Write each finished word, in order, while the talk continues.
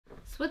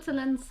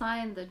Switzerland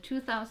signed the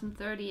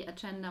 2030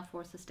 Agenda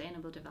for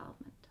Sustainable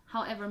Development.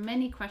 However,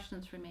 many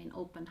questions remain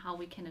open how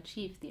we can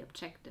achieve the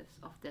objectives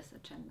of this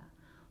agenda.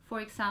 For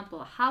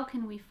example, how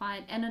can we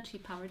fight energy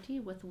poverty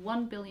with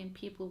 1 billion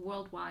people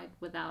worldwide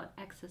without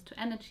access to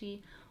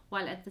energy,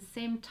 while at the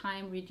same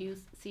time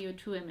reduce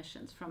CO2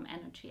 emissions from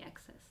energy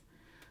access?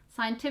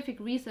 Scientific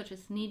research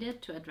is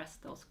needed to address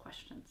those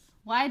questions.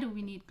 Why do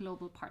we need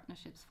global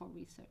partnerships for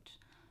research?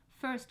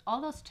 First, all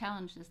those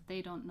challenges,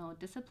 they don't know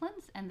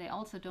disciplines and they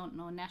also don't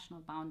know national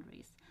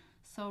boundaries.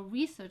 So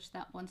research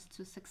that wants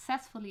to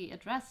successfully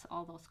address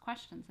all those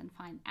questions and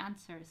find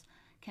answers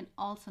can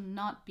also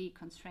not be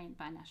constrained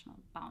by national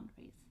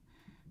boundaries.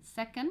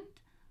 Second,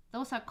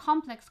 those are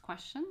complex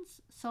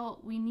questions, so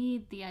we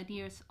need the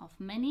ideas of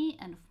many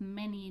and of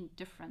many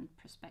different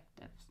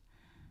perspectives.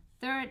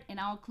 Third, in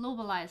our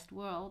globalized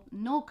world,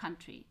 no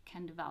country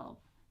can develop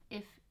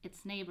if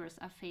its neighbors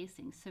are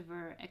facing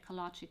severe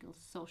ecological,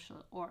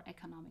 social, or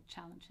economic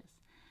challenges.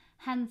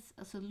 Hence,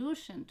 a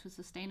solution to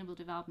sustainable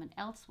development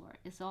elsewhere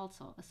is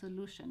also a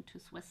solution to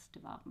Swiss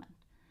development.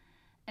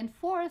 And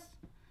fourth,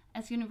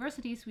 as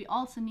universities, we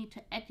also need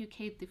to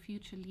educate the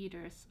future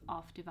leaders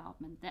of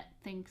development that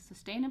think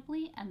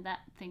sustainably and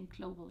that think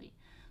globally.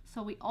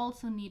 So we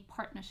also need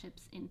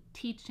partnerships in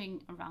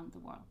teaching around the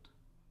world.